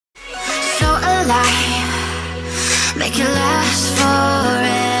alive, make it last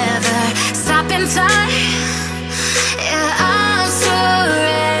forever. Stop in time, yeah, I'll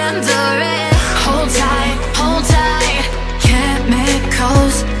surrender it. Hold tight,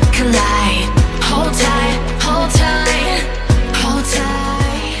 chemicals collide. Hold tight, hold tight, hold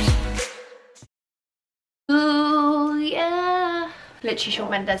tight. Ooh, yeah. Literally,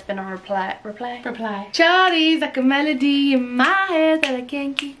 Shawn Mendes has been on reply. Charlie's like a melody in my head that I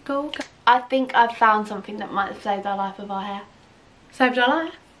can't keep going. I think I've found something that might have saved our life with our hair. Saved your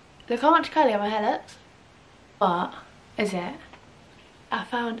life? Look how much curly my hair looks. What is it? I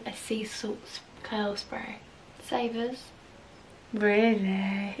found a sea salt curl spray. Savers.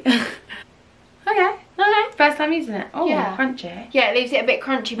 Really? Okay. First time using it. Oh, Yeah. crunchy. Yeah, it leaves it a bit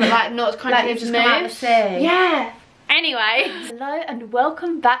crunchy, but like not as crunchy Like as you've just come out of the sea. Yeah. Anyway, hello and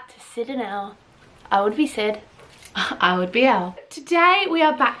welcome back to Syd and Ell. I would be Syd. I would be Elle. Today we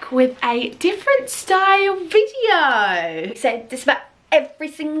are back with a different style video. We say this about every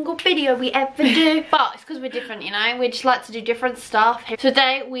single video we ever do, but it's because we're different, you know. We just like to do different stuff.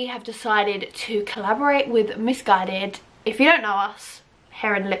 Today we have decided to collaborate with Missguided. If you don't know us,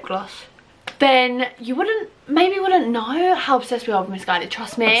 hair and lip gloss, then you maybe wouldn't know how obsessed we are with Missguided.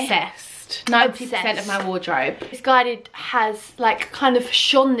 Trust me. Obsessed. 90% of my wardrobe. Missguided has like kind of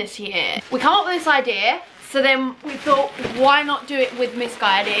shone this year. We come up with this idea, so then we thought, why not do it with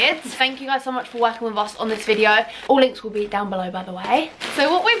Missguided? Thank you guys so much for working with us on this video. All links will be down below, by the way.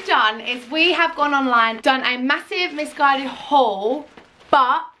 So what we've done is we have gone online, done a massive Missguided haul,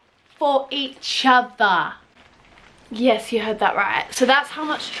 but for each other. Yes, you heard that right. So that's how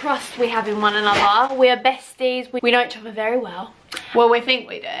much trust we have in one another. We are besties. We know each other very well. Well, we think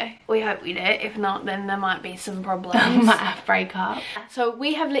we do. We hope we do. If not, then there might be some problems. We might have to break up. So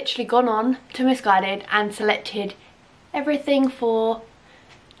we have literally gone on to Missguided and selected everything for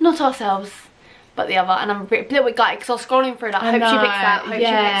not ourselves, but the other. And I'm a little bit gutted because I was scrolling through that. Hope she picks that. Hope she picks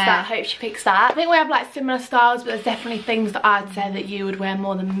that. Hope she picks that. I think we have like similar styles, but there's definitely things that I'd say that you would wear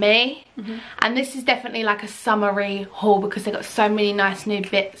more than me. And this is definitely like a summery haul because they've got so many nice new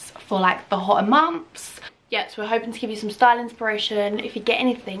bits for like the hotter months. Yeah, so we're hoping to give you some style inspiration. If you get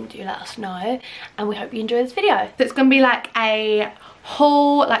anything, do let us know. And we hope you enjoy this video. So it's going to be like a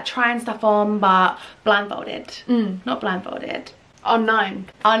haul, like trying stuff on, but blindfolded. Not blindfolded. Unknown.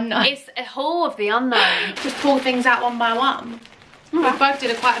 Unknown. It's a haul of the unknown. Just pull things out one by one. We both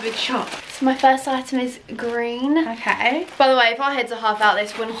did quite a big shot. So my first item is green. Okay. By the way, if our heads are half out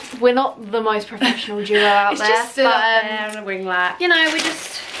this, we're not the most professional duo out there. It's just stood up there on a ring light. You know, we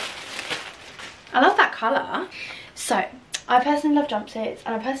just... I love that colour. So, I personally love jumpsuits,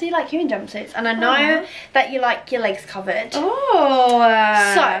 and I personally like you in jumpsuits, and I know that you like your legs covered. Oh.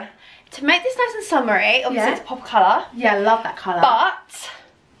 So, to make this nice and summery, obviously it's a pop colour. Yeah, I love that colour. But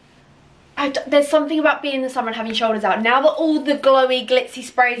there's something about being in the summer and having shoulders out. Now that all the glowy, glitzy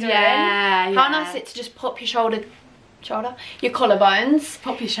sprays are in, how nice it to just pop your your collarbones.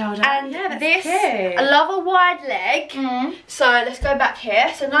 Pop your shoulder. And yeah, that's this, cute. I love a wide leg. So let's go back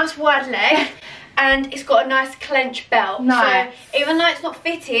here. So nice wide leg. And it's got a nice clench belt. Nice. So even though it's not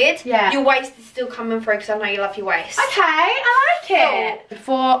fitted, your waist is still coming through because I know you love your waist. Okay, I like it.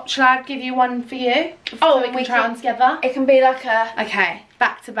 Before, shall I give you one for you? Oh, we can try on together. It can be like a... Okay,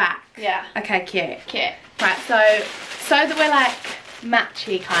 back to back. Yeah. Okay, cute. Cute. Right, so that we're like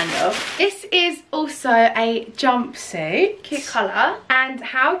matchy kind of. This is also a jumpsuit. Cute colour. And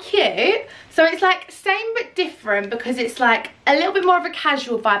how cute. So it's like same but different because it's like a little bit more of a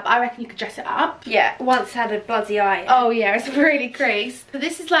casual vibe, but I reckon you could dress it up. Yeah, once had a bloody eye. Oh yeah, it's really creased. So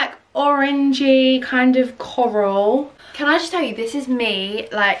this is like orangey kind of coral. Can I just tell you, this is me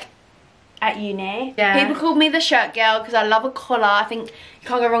like at uni. Yeah. People call me the shirt girl because I love a collar. I think you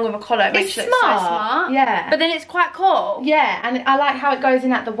can't go wrong with a collar. It makes you look so smart. Yeah. But then it's quite cool. Yeah, and I like how it goes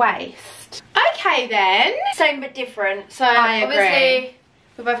in at the waist. Okay then. Same but different. So I agree. obviously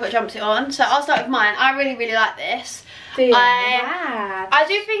we both got a jumpsuit on. So I'll start with mine. I really, really like this. I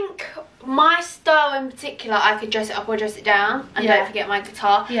do think my style in particular, I could dress it up or dress it down. And don't forget my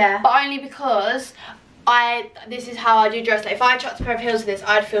guitar. Yeah. But only because this is how I do dress. Like if I chucked a pair of heels with this,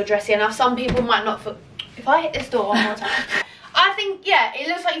 I'd feel dressy enough. Some people might not feel... If I hit this door one more time, I think, yeah, it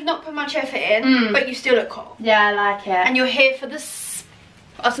looks like you've not put much effort in, but you still look cool. Yeah, I like it. And you're here for this,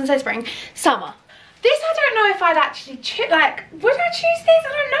 I was gonna say spring, summer. This I don't know if I'd actually like, would I choose this?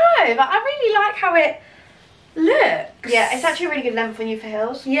 I don't know, but I really like how it looks. Yeah, it's actually a really good length on you for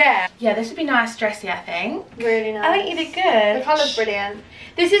heels. Yeah. Yeah, this would be nice dressy, I think. Really nice. I think you did good. The colour's brilliant.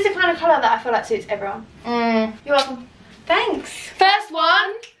 This is the kind of colour that I feel like suits everyone. You're welcome. Thanks. First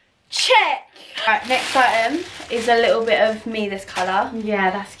one, Check. Alright, next item is a little bit of me this colour.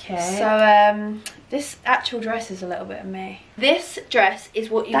 Yeah, that's cute. So this actual dress is a little bit of me. This dress is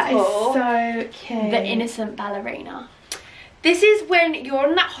what you call so cute. the innocent ballerina. This is when you're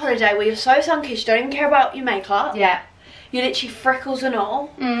on that holiday where you're so sun-kissed, you don't even care about your makeup. Yeah. You literally freckles and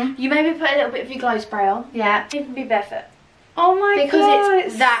all. Mm. You maybe put a little bit of your glow spray on. Yeah. Even be barefoot. Oh my god. Because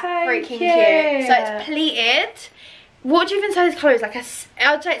it's that so freaking cute. So it's pleated. What do you even say this colour is? Like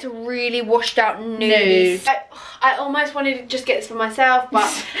I'd say it's a really washed out nude. I almost wanted to just get this for myself, but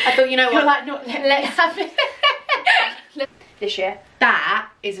I thought, you know what? You're like, not let's have it. This year. That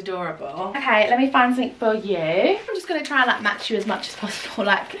is adorable. Okay, let me find something for you. I'm just gonna try and like match you as much as possible,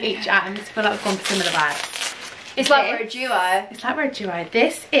 like each item. I feel like we've gone for similar vibes. It's like we're a duo. It's like we're a duo.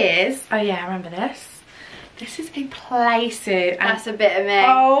 This is, oh yeah, I remember this. This is a play suit. And that's a bit of me.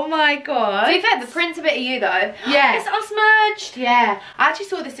 Oh my god. To be fair, the print's a bit of you though. Yeah. It's us merged. Yeah. I actually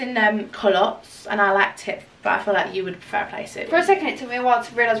saw this in culottes and I liked it, but I feel like you would prefer a play suit. For a second it took me a while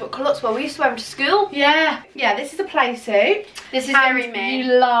to realise what culottes were. We used to wear them to school. Yeah. Yeah, this is a play suit. This is and very me.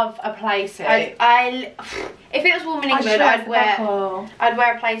 You love a play suit. If it was warm in England, I'd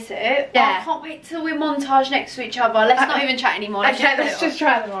wear a play suit. Yeah. I can't wait till we montage next to each other. Let's not even chat anymore. Okay, let's just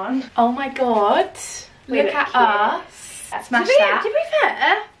try them on. Oh my god. Look at us. Smash that. To be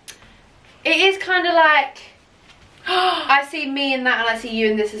fair, it is kind of like I see me in that and I see you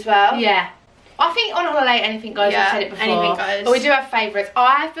in this as well. Yeah. I think on holiday anything goes. Yeah, I've said it before. anything goes. But we do have favourites.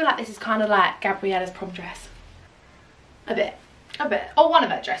 I feel like this is kind of like Gabriella's prom dress. A bit. Or one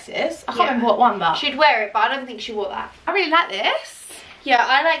of her dresses. I can't remember what one, but she'd wear it, but I don't think she wore that. I really like this. Yeah,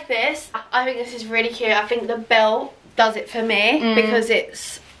 I like this. I think this is really cute. I think the belt does it for me because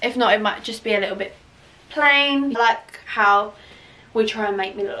it's, if not, it might just be a little bit plain. I like how we try and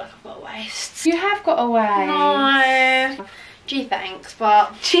make me look like I've got a waist. You have got a waist. No. Gee, thanks,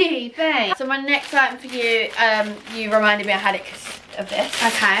 but... Gee, thanks. So my next item for you, you reminded me I had it because of this.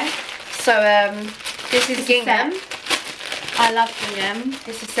 Okay. So, this is gingham. I love gingham.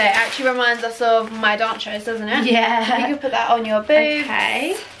 This is so, it actually reminds us of my dance shows, doesn't it? Yeah. You can put that on your boobs.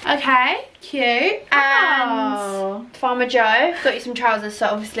 Okay. Okay. Cute. And Farmer Joe got you some trousers, so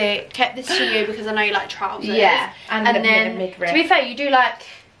obviously kept this to you because I know you like trousers. Yeah. And then, to be fair, you do like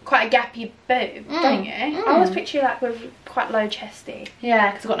quite a gappy boob, don't you? I always picture you like with quite low chesty.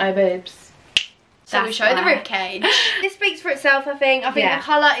 Yeah, because I've got no boobs. So we show the rib cage. This speaks for itself, I think. I think the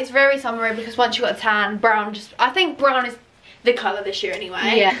colour is very summery because once you've got a tan, brown just... I think brown is the colour this year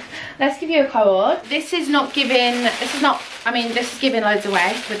anyway. Yeah. Let's give you a code. This is not giving... This is not... I mean, this is giving loads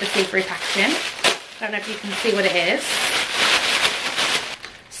away with the see-through packaging. I don't know if you can see what it is.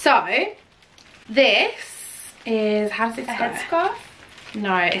 So, this is... How does it go? A headscarf?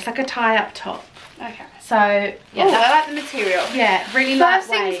 No, it's like a tie-up top. Okay. So, yeah. Ooh, I like the material. Yeah, really lightweight.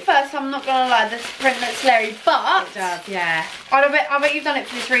 lightweight. Things first, I'm not gonna lie, this print looks Larry, but it does, yeah. I bet you've done it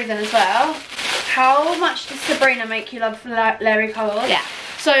for this reason as well. How much does Sabrina make you love Larry colours? Yeah.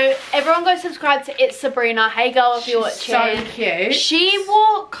 So everyone go subscribe to It's Sabrina. Hey girl, if you're watching. So cute. She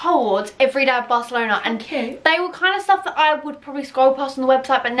wore co-ords every day at Barcelona, and cute. They were kind of stuff that I would probably scroll past on the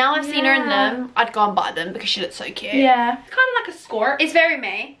website, but now I've seen her in them, I'd go and buy them because she looks so cute. Yeah. It's kind of like a skirt. It's very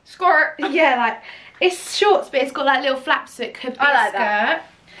me. Skirt. Yeah, like it's shorts, but it's got like little flaps, so it could be I like a skirt. that.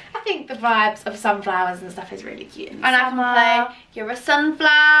 I think the vibes of sunflowers and stuff is really cute. And I can play You're a Sunflower.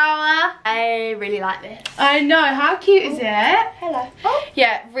 I really like this. I know, how cute is it? Hello. Oh.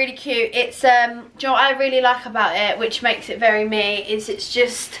 Yeah, really cute. It's, do you know what I really like about it, which makes it very me, is it's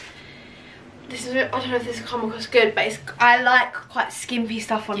just, this is, I don't know if this will come across good, but it's, I like quite skimpy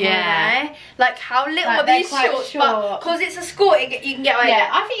stuff on holiday. Like how little like are these shorts, but because it's a skirt, you can get away with it. Yeah,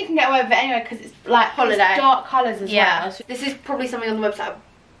 I think you can get away with it anyway, because it's like holiday. Dark colours as well. So this is probably something on the website I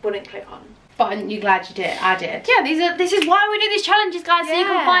wouldn't click on. But aren't you glad you did? I did. Yeah, this is why we do these challenges, guys, so you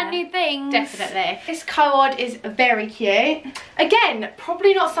can find new things. Definitely. This co-ord is very cute. Again,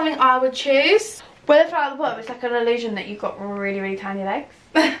 probably not something I would choose. Well, if at the bottom, it's like an illusion that you've got really, really tiny legs.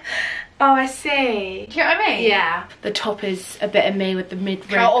 Oh, I see. Do you know what I mean? Yeah. The top is a bit of me with the mid-rib.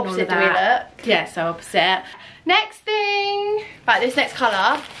 How opposite do we look? Yeah, so opposite. Next thing. Right, this next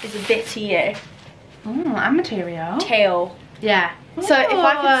colour is a bit to you. And material. Teal. Yeah. So if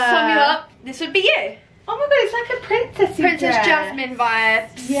I could sum you up, this would be you. Oh my god, it's like a princess Princess Jasmine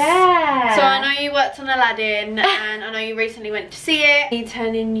vibes. Yeah. So I know you worked on Aladdin and I know you recently went to see it. Me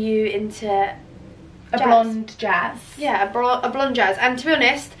turning you into a blonde jazz. Yeah, a blonde jazz. And to be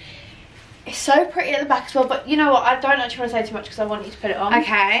honest, it's so pretty at the back as well, but you know what, I don't actually want to say too much because I want you to put it on.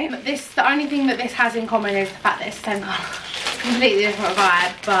 Okay. But the only thing that this has in common is the fact that it's the same colour. It's a completely different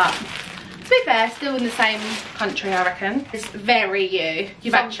vibe, but be fair, still in the same country, I reckon. It's very you.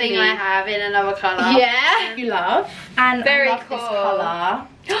 You've Something actually... I have in another colour. Yeah. You love. And very I love cool. this colour.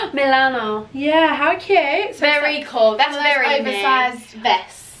 Milano. Yeah, how cute. So Very cool. That's very oversized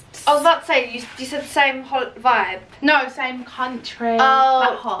vests. I was about to say, you said the same vibe. No, same country.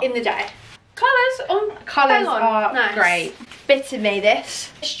 Oh, hot. in the day. Colours on. are Nice. great. Bit of me,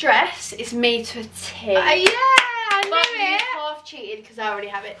 this. This dress is me to a T. Yeah, I But knew you it. half cheated because I already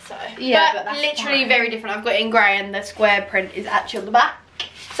have it, so. Yeah, but that's literally fine. very different. I've got it in grey and the square print is actually on the back.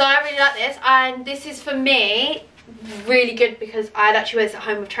 So I really like this, and this is for me really good because I'd actually wear this at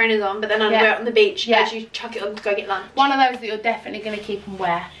home with trainers on, but then I'd wear it on the beach as you chuck it on to go get lunch. One of those that you're definitely going to keep and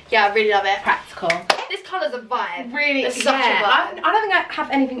wear. Yeah, I really love it. Practical. This colour's a vibe. Really, it's such a vibe. I don't think I have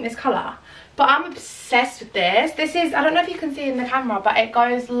anything this colour, but I'm obsessed with this. This is, I don't know if you can see in the camera, but it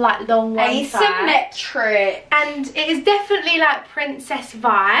goes like long one side. Asymmetric. And it is definitely like princess vibes.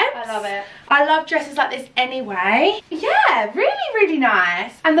 I love it. I love dresses like this anyway. Yeah, really, really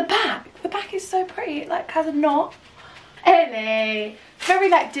nice. And the back is so pretty. It like has a knot. Ellie. Very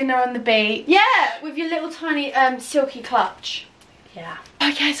like dinner on the beach. Yeah, with your little tiny silky clutch. Yeah.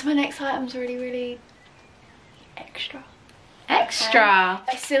 Okay, so my next item's really, really extra. Extra.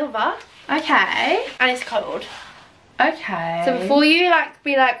 It's silver. Okay. And it's cold. Okay. So before you like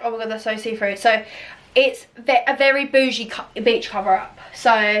be like, oh my god, that's so see-through. So it's a very bougie beach cover up.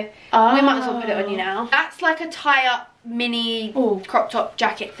 So we might as well put it on you now. That's like a tie-up mini crop top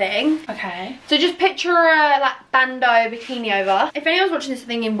jacket thing. Okay. So just picture a like bandeau bikini over. If anyone's watching this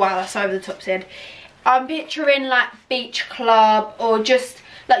thing in wow, that's so over the top, Syd. I'm picturing like beach club or just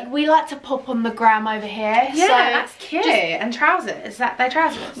like we like to pop on the gram over here. Yeah, so that's cute. And trousers. They're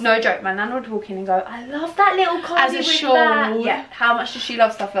trousers. No joke, my nan would walk in and go, I love that little cozy As a with shawl. that. Yeah, how much does she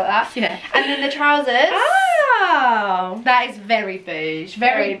love stuff like that? Yeah. And then the trousers. Oh, that is very bouge.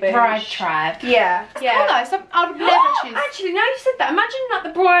 Very bouge. bride tribe. Yeah. Yeah. Hello, so I would never choose. Actually, now you said that, imagine like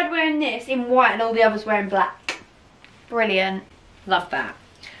the bride wearing this in white and all the others wearing black. Brilliant. Love that.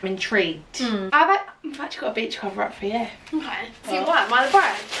 I'm intrigued. I've actually got a beach cover up for you. Okay. See what? Am I the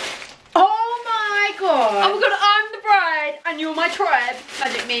bride? Oh my god. Oh my god, I'm the bride and you're my tribe.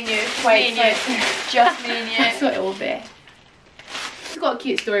 Magic, me and you. Wait, me and you. Just me and you. That's what it will be. It's got a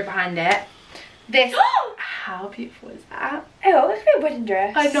cute story behind it. This. How beautiful is that? Oh, that's a wedding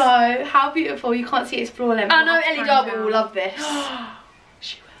dress. I know. How beautiful. You can't see its floor length. I know Ellie Darby will love this.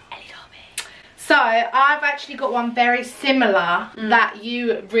 She will. Ellie Darby. So I've actually got one very similar that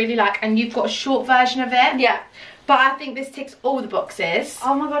you really like, and you've got a short version of it. Yeah. But I think this ticks all the boxes.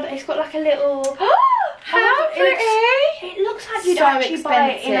 Oh my god, it's got like a little... How pretty! It looks like you'd So actually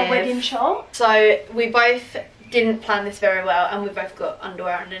buy it in a expensive. wedding shop. So we both didn't plan this very well, and we both got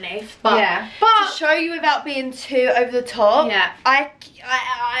underwear underneath. But Yeah. to show you without being too over the top, Yeah.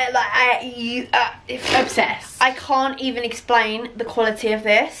 Obsessed. I can't even explain the quality of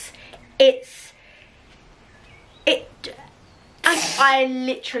this. I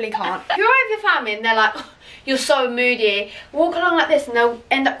literally can't. If you're over your family and they're like, oh, you're so moody, walk along like this and they'll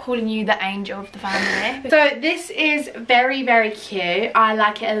end up calling you the angel of the family. So this is very, very cute. I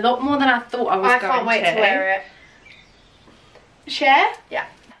like it a lot more than I thought I was going to. I can't wait to wear it. Share? Yeah.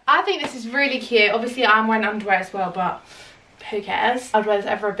 I think this is really cute. Obviously I'm wearing underwear as well, but who cares? I'd wear this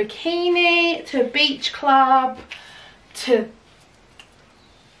over a bikini, to a beach club, to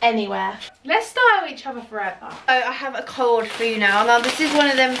anywhere. Let's style each other forever. So I have a code for you now. Now this is one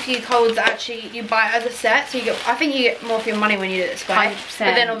of them few codes that actually you buy as a set, so you get, I think you get more for your money when you do it this way. 100%.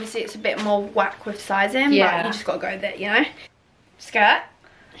 But then obviously it's a bit more whack with sizing. Yeah. But you just gotta go with it, you know. Skirt.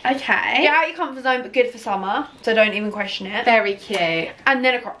 Okay. Get out your comfort zone, but good for summer, so don't even question it. Very cute. And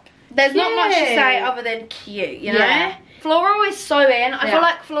then a crop. There's not much to say Cute. other than cute, you know. Yeah. Floral is so in. I Yeah. feel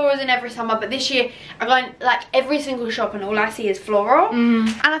like floral is in every summer, but this year I go in like every single shop and all I see is floral. And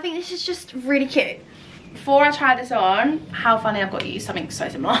I think this is just really cute. Before I try this on, how funny I've got you something so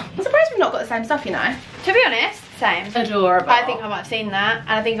similar. I'm surprised we've not got the same stuff, you know. To be honest, same. Adorable. I think I might have seen that, and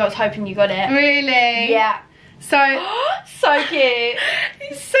I think I was hoping you got it. Really? Yeah. So, So cute.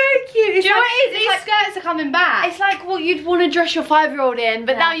 it's so cute. It's Do you know like, what it is? these skirts are coming back. It's like what you'd want to dress your 5-year-old in,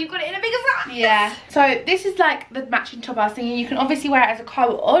 but Yeah. now you've got it in a bigger size. Yeah. So this is like the matching top I was thinking. You can obviously wear it as a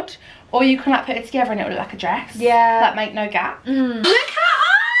cord, or you can like put it together and it will look like a dress. Yeah. That make no gap. Mm. Look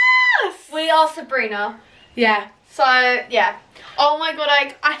at us! We are Sabrina. Yeah. So yeah. Oh my god,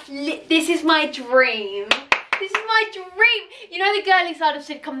 this is my dream. This is my dream. You know the girly side of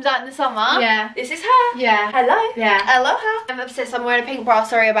Syd comes out in the summer? Yeah. This is her. Yeah. Hello. Yeah. Aloha. I'm obsessed. I'm wearing a pink bra.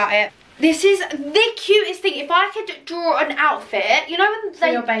 Sorry about it. This is the cutest thing. If I could draw an outfit, you know when For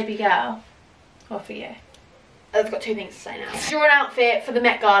they... your baby girl. Or for you. I've got two things to say now. Draw an outfit for the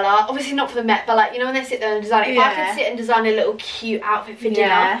Met Gala. Obviously not for the Met, but like, you know when they sit there and design it. If I could sit and design a little cute outfit for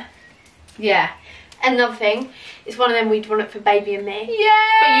dinner. Yeah. Another thing, it's one of them we'd want it for baby and me.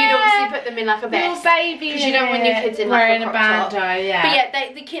 Yeah. But you'd obviously put them in like a vest. Your baby. Because you don't want your kids in like wearing a a crop bandeau, top. yeah. But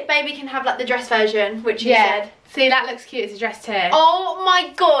yeah, the baby can have like the dress version, which you said. See, that looks cute as a dress too. Oh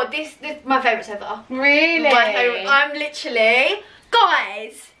my god, this my favourite so far. Really? My favourite. I'm literally,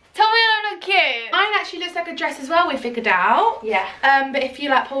 guys. Tell me I don't look cute. Mine actually looks like a dress as well, we figured out. Yeah. But if you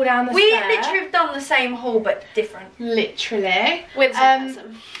like pull down the We skirt, literally have done the same haul but different. Literally. With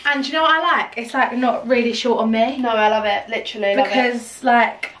sarcasm. And do you know what I like? It's like not really short on me. No, I love it. Literally love it. Because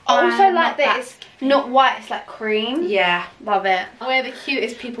like I also I'm like not that it's not white, it's like cream. Yeah. Love it. We're the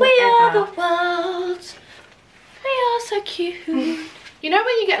cutest people We ever. are the world. We are so cute. You know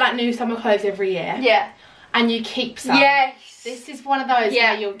when you get like new summer clothes every year? Yeah. And you keep some? Yes. This is one of those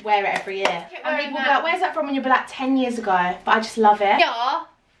where you'll wear it every year. And people will be like, where's that from? And you'll be like, 10 years ago. But I just love it. We are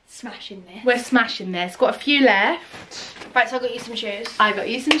smashing this. We're smashing this. Got a few left. Right, so I got you some shoes. I got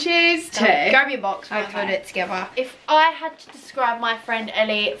you some shoes too. Grab your box, we'll put it together. If I had to describe my friend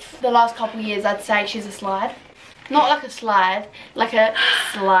Ellie for the last couple of years, I'd say she's a slide. Not like a slide, like a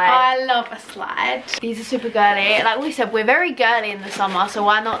slide. I love a slide. These are super girly. Like we said, we're very girly in the summer, so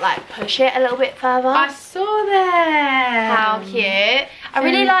why not like push it a little bit further? I saw them. How cute. I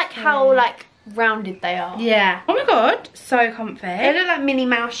really like how like rounded they are. Yeah. Oh my god, so comfy. They look like Minnie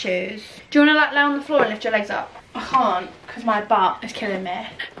Mouse shoes. Do you want to like lay on the floor and lift your legs up? I can't because my butt is killing me.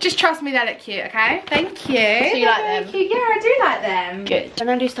 Just trust me, they look cute, okay? Thank you. So you like them? Cute. Yeah, I do like them. Good. When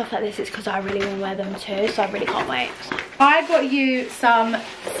I do stuff like this, it's because I really want to wear them too, so I really can't wait. I got you some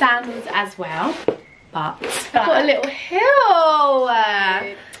sandals as well, but I've got a little heel.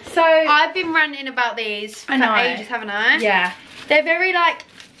 So I've been ranting about these for ages, haven't I? Yeah. They're very like,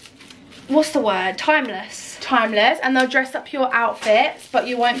 what's the word? Timeless. Timeless, and they'll dress up your outfits, but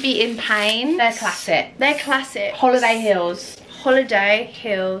you won't be in pain. They're classic. They're classic. Holiday heels. Holiday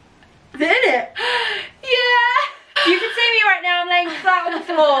heels. Did it? Yeah. You can see me right now. I'm laying flat on the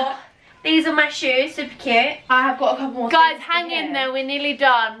floor. These are my shoes. Super cute. I have got a couple more. Guys, hang in there. We're nearly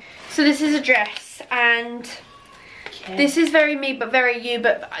done. So this is a dress, and this is very me, but very you.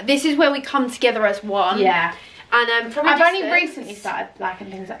 But this is where we come together as one. Yeah. And from a I've only distance, recently started liking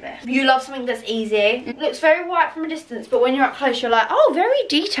things like this. You love something that's easy. It looks very white from a distance, but when you're up close, you're like, oh, very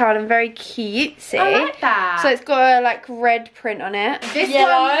detailed and very cutesy. I like that. So it's got a like red print on it. This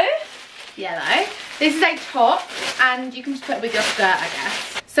yellow. Yellow. This is a top, and you can just put it with your skirt, I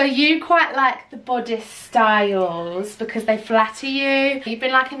guess. So you quite like the bodice styles because they flatter you. You've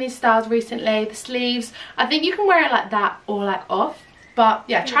been liking these styles recently. The sleeves, I think you can wear it like that or like off. But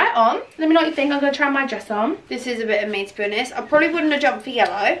yeah, try it on. Let me know what you think. I'm going to try my dress on. This is a bit of me, to be honest. I probably wouldn't have jumped for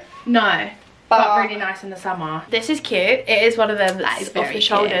yellow. No. But really nice in the summer. This is cute. It is one of them that is off the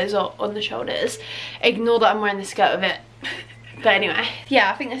shoulders or on the shoulders. Ignore that I'm wearing the skirt with it. But anyway, yeah,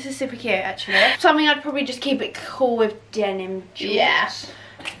 I think this is super cute actually. Something I'd probably just keep it cool with denim jeans. Yeah.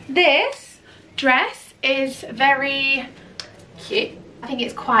 This dress is very cute. I think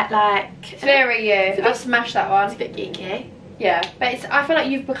it's quite like... Very you. I smashed that one. It's a bit geeky. Yeah, but it's, I feel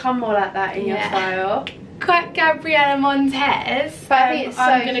like you've become more like that in your style. Quite Gabriella Montez. But I think it's so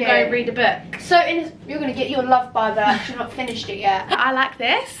I'm going to go read a book. So you're going to get your Love Bible, but you've not finished it yet. I like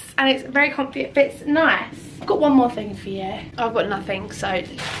this, and it's very comfy. It fits nice. I've got one more thing for you. I've got nothing, so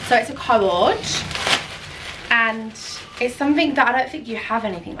it's a cord, and it's something that I don't think you have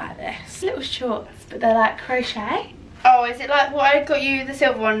anything like this. Little shorts, but they're like crochet. Oh, is it like what I got you, the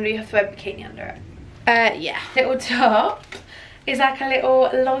silver one, or you have to wear a bikini under it? Yeah. Little top is like a little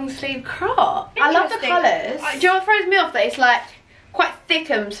long sleeve crop. I love the colours. Do you know what throws me off? That it's like quite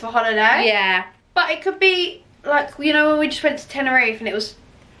thickums for holiday. Yeah. But it could be like, you know, when we just went to Tenerife and it was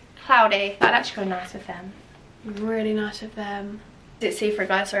cloudy. That'd actually go nice with them. Really nice with them. It's see-through,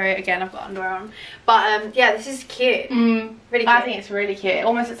 guys. Sorry, again, I've got underwear on. But yeah, this is cute. Really cute. I think it's really cute. It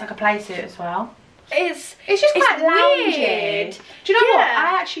almost looks like a play suit as well. It's just quite loungy. weird. Do you know what?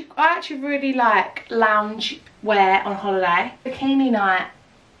 I actually really like lounge wear on holiday. Bikini night.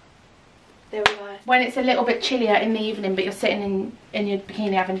 There we go. When it's a little bit chillier in the evening, but you're sitting in your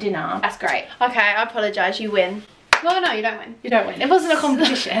bikini having dinner. That's great. Okay, I apologise. You win. Well, no, you don't win. You don't win. It wasn't a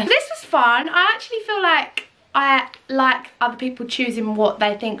competition. This was fun. I actually feel like I like other people choosing what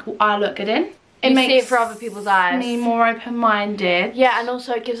they think I look good in. It makes it for other people's eyes. Me more open-minded. Yeah, and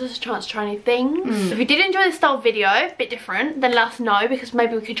also it gives us a chance to try new things. If you did enjoy this style video, a bit different, then let us know, because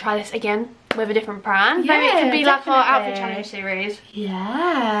maybe we could try this again with a different brand. Yeah, maybe it could be like our definitely. outfit challenge series.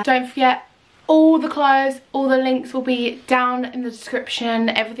 Yeah. Don't forget, all the clothes, all the links will be down in the description.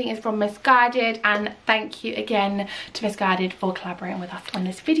 Everything is from Misguided, and thank you again to Misguided for collaborating with us on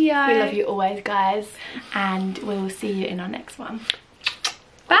this video. We love you always, guys, and we will see you in our next one.